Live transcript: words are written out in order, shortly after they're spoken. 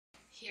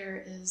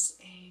Here is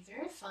a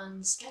very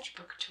fun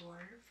sketchbook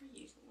tour for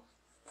you.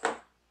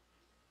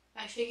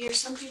 I figure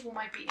some people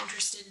might be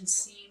interested in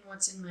seeing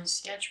what's in my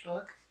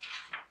sketchbook.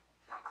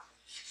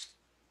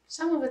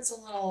 Some of it's a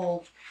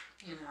little,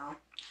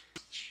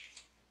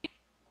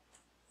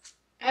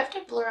 I have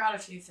to blur out a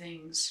few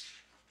things.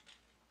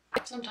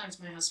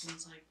 Sometimes my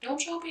husband's like,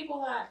 don't show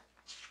people that,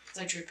 because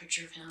I drew a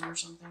picture of him or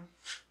something.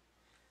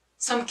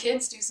 Some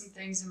kids do some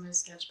things in my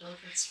sketchbook.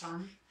 It's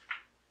fun.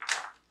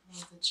 I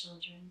love the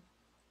children.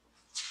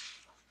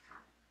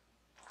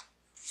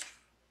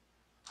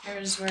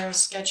 Here's where I was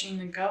sketching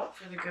the goat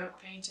for the goat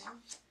painting.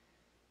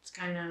 It's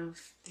kind of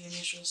the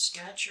initial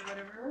sketch or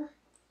whatever.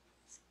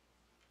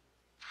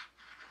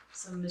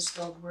 Some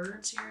misspelled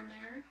words here and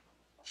there.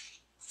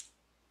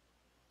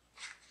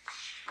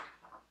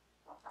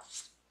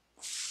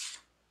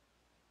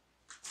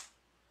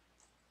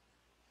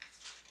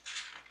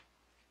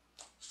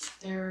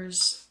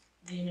 There's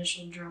the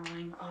initial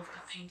drawing of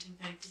a painting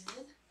I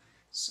did.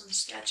 Some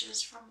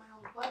sketches from my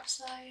old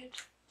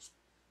website.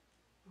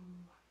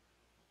 Ooh.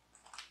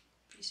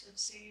 Piece of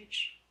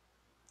sage.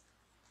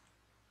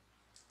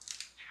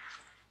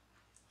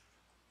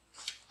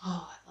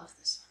 Oh, I love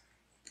this one.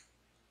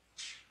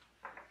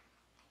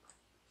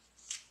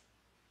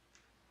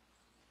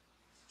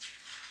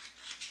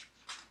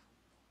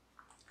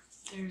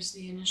 There's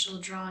the initial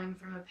drawing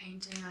from a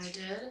painting I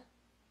did.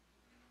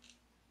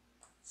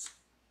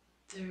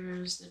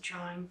 There's the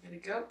drawing for the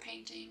goat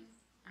painting.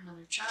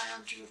 Another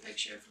child drew a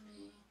picture for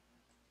me.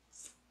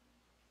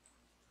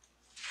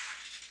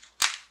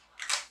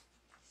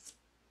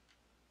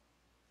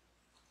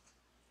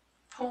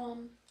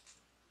 Poem.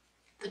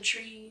 The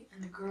tree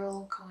and the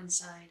girl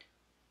coincide.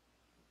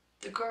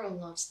 The girl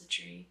loves the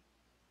tree.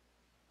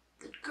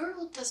 The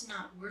girl does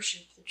not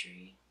worship the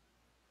tree.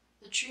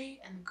 The tree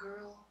and the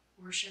girl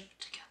worship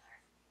together.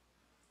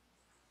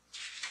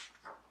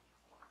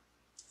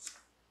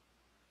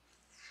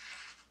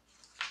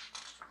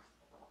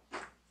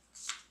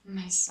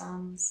 My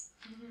sons.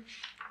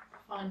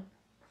 Fun.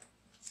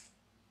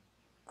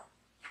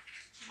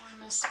 More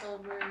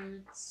misspelled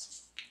words.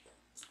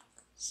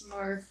 Some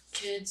more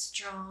kids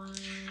drawing.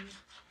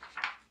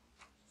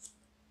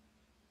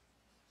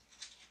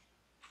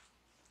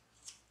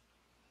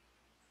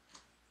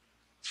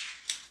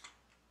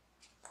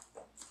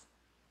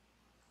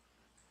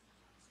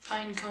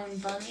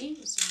 Pinecone bunny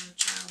was a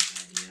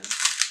child's idea.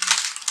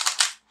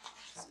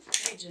 Some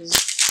pages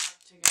stuck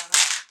together.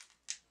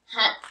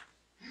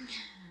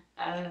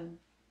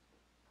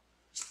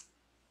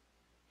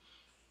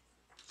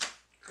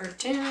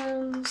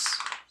 Cartoons,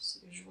 as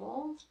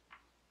usual.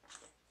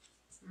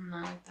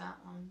 I like that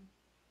one.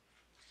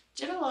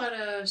 Did a lot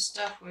of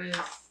stuff with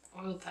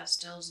oil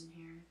pastels in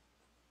here.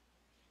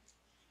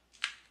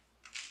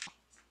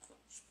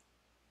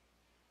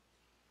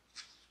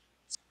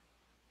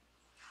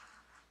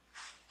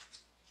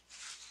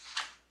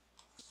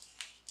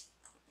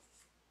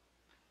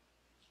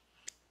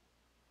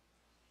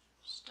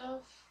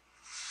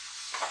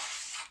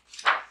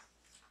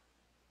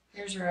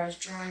 Here's where I was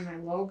drawing my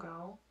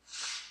logo.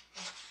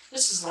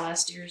 This is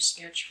last year's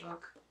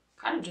sketchbook.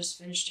 Kind of just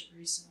finished it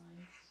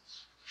recently.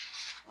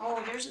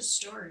 Oh, here's a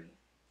story.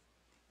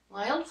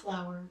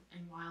 Wildflower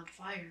and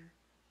wildfire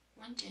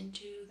went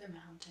into the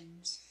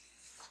mountains.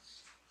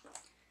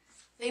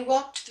 They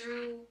walked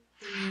through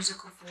the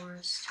musical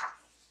forest.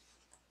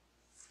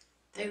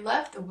 They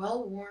left the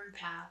well-worn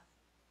path,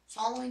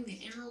 following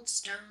the emerald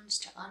stones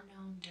to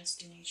unknown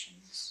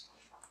destinations.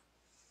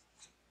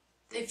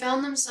 They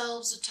found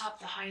themselves atop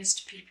the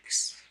highest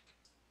peaks,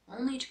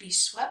 only to be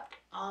swept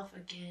off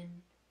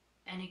again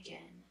and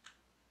again,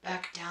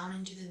 back down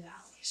into the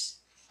valleys.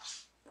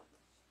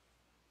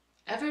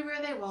 Everywhere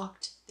they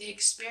walked, they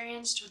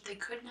experienced what they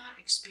could not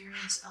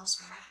experience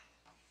elsewhere.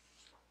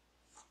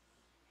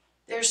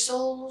 Their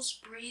souls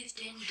breathed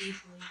in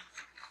deeply.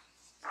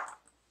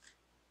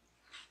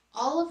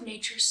 All of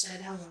nature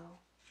said hello,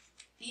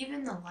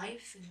 even the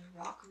life in the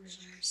rock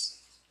rivers.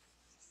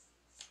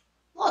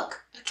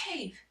 Look, a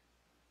cave.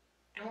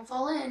 Don't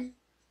fall in.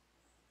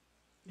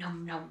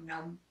 Num, num,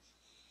 num.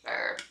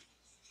 Brr.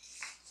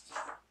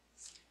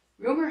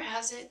 Rumor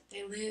has it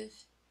they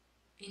live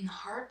in the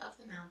heart of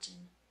the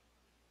mountain,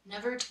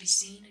 never to be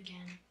seen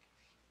again.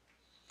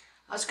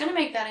 I was going to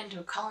make that into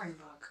a coloring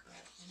book, but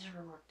it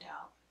never worked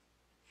out.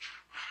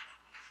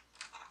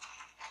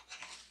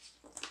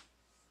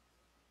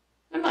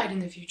 I might in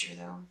the future,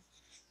 though.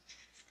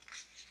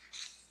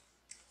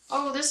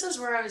 Oh, this is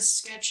where I was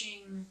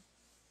sketching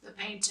the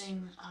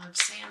painting of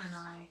Sam and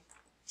I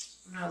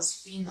when I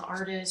was being the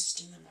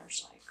artist, and then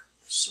there's like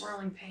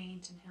swirling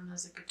paint and him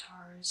as a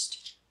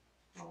guitarist.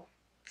 Well,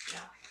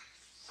 yeah,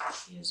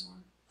 he is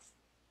one.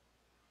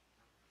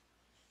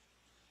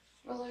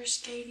 Roller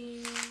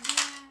skating,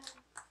 yeah.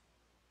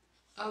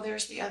 Oh,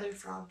 there's the other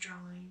frog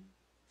drawing.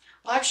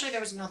 Well, actually, there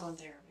was another one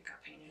there that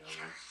got painted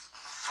over.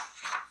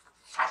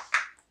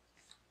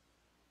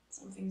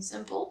 Something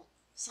simple,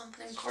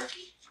 something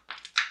quirky.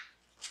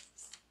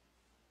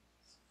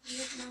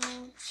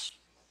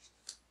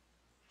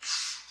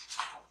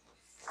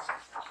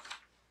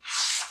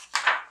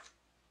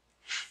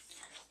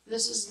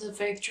 This is the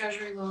Faith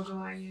Treasury logo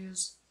I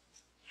use.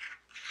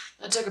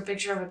 I took a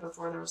picture of it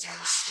before there was all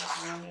this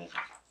stuff around it.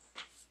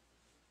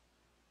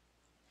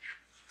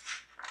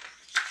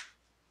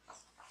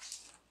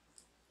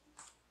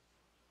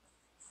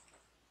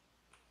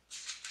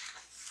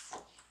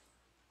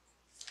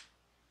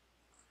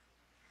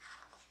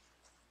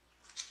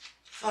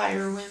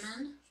 Fire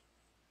women,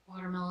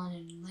 watermelon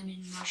and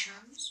lemon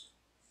mushrooms,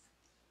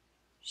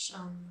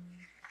 some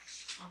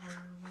other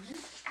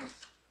women.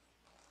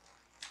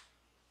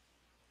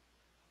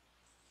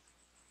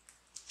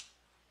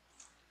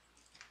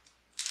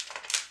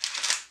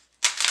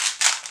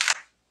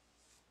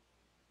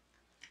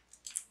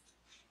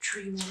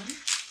 Tree woman,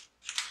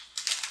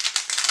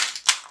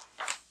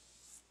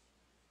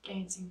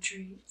 dancing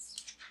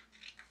trees.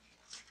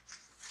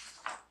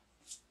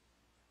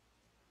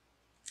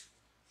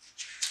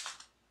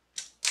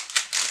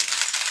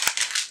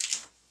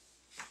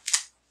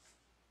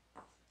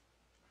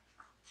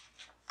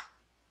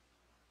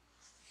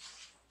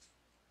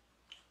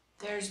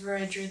 There's where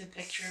I drew the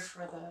picture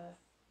for the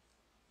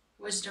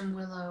Wisdom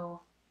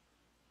Willow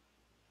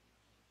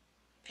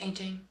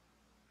painting.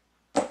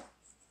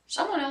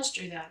 Someone else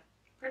drew that.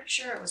 Pretty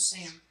sure it was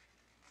Sam.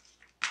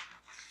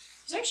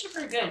 He's actually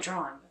pretty good at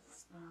drawing.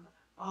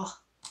 Oh,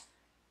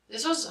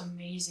 this was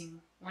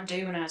amazing. One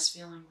day when I was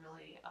feeling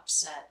really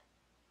upset,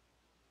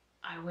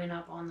 I went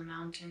up on the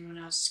mountain when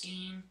I was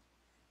skiing.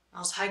 I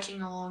was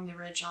hiking along the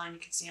ridgeline. You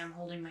can see I'm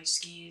holding my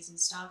skis and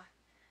stuff.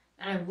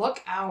 And I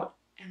look out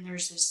and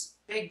there's this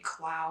big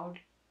cloud.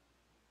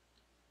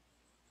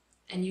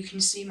 And you can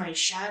see my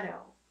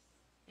shadow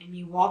and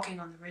me walking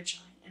on the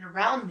ridgeline. And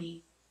around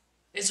me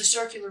is a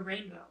circular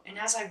rainbow. And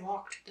as I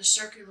walked, the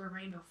circular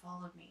rainbow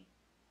followed me.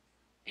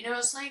 And it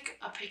was like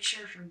a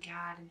picture from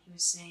God, and he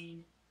was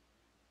saying,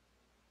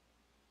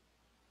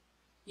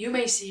 you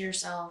may see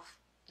yourself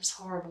as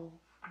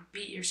horrible and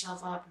beat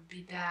yourself up and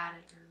be bad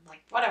or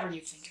like whatever you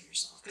think of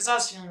yourself. Because I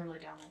was feeling really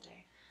down that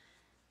day.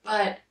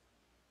 But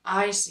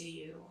I see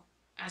you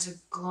as a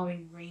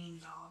glowing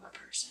rainbow of a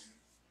person.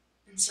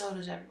 And so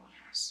does everyone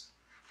else.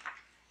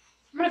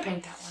 I'm going to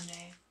paint that one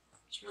day.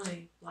 It's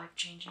really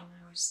life-changing.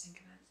 I always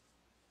think of it.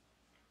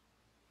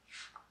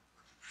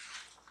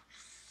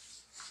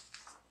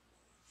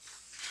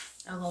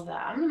 I love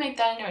that. I'm going to make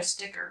that into a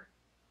sticker.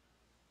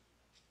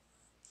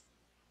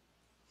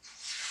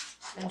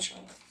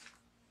 Eventually.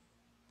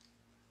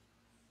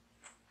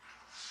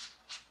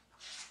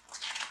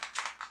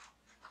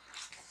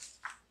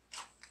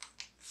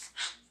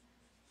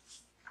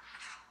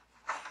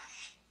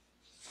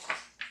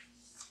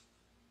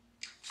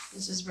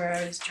 This is where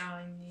I was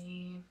drawing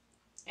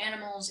the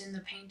animals in the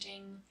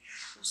painting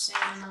of Sam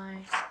and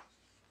I.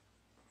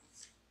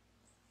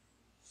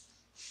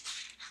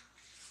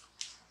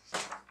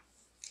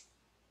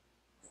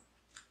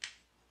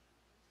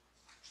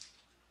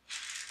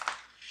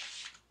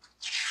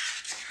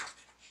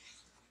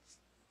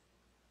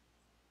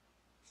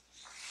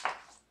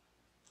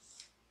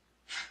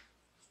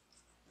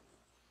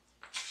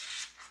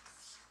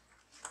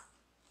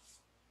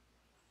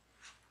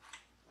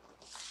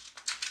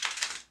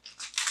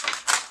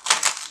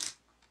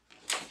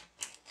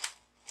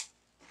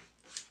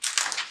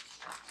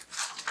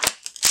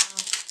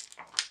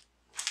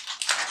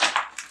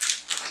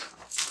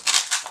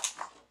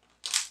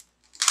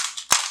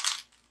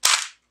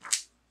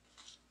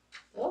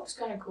 Looks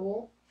kind of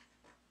cool.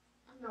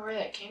 I don't know where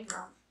that came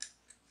from.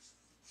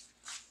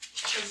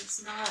 Because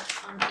it's not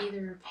on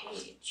either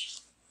page.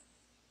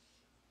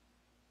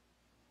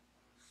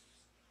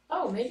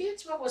 Oh, maybe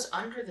it's what was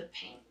under the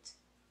paint.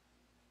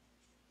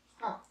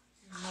 Huh.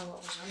 I don't know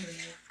what was under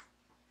there.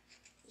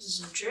 This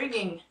is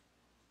intriguing.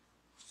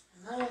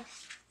 Another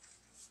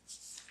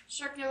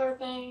circular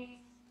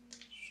thing.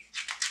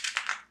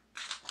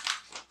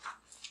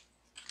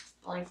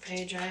 Blank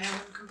page I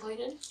haven't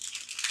completed.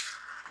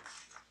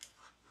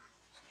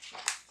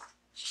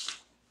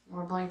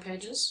 More blank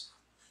pages.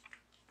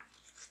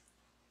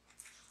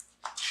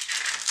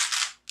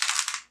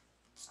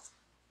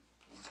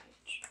 Blank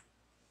page.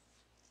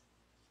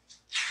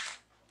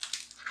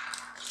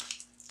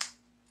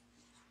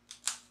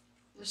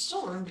 There's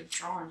still room to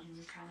draw in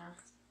here, kind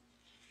of.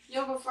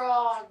 Yoga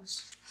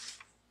frogs.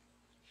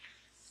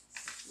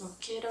 Little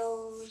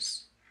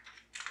kiddos.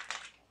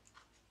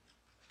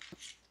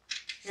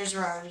 Here's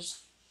where I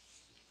was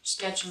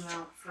sketching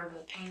out for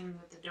the painting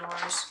with the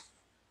doors.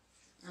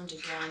 And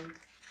again.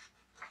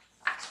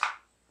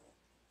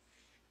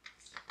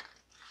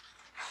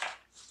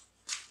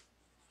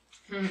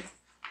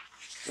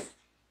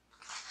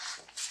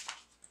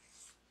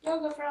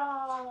 Yoga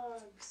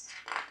frogs!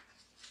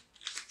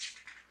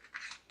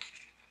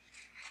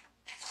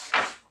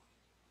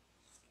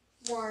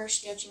 More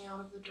sketching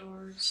out of the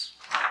doors.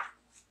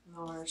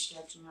 More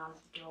sketching out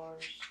of the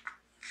doors.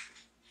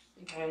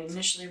 I think I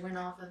initially went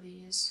off of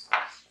these.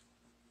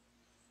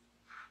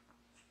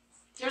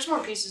 There's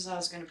more pieces I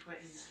was going to put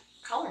in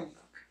the coloring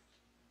book.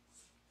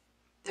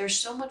 There's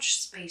so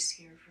much space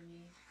here for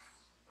me.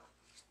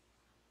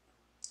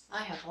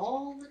 I have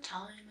all the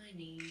time I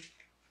need.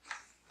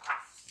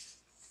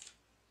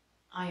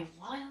 I am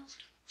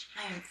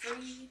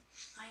free.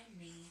 I am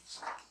me.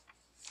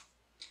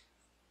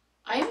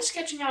 I am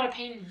sketching out a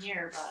painting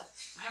here, but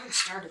I haven't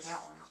started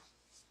that one.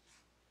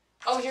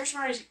 Oh, here's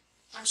where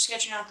I'm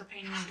sketching out the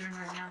painting I'm doing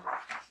right now.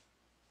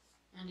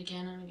 And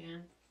again and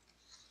again.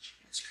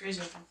 It's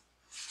crazy looking.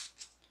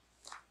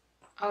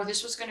 Oh,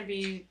 this was going to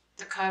be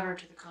the cover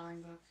to the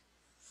coloring book.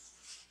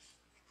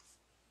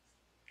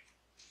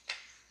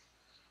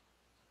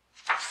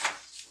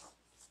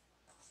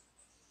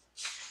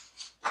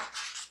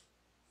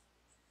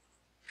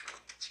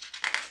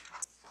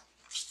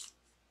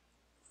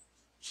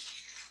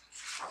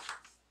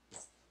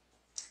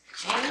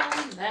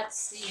 And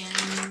that's the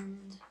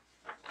end.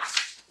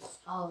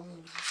 Oh.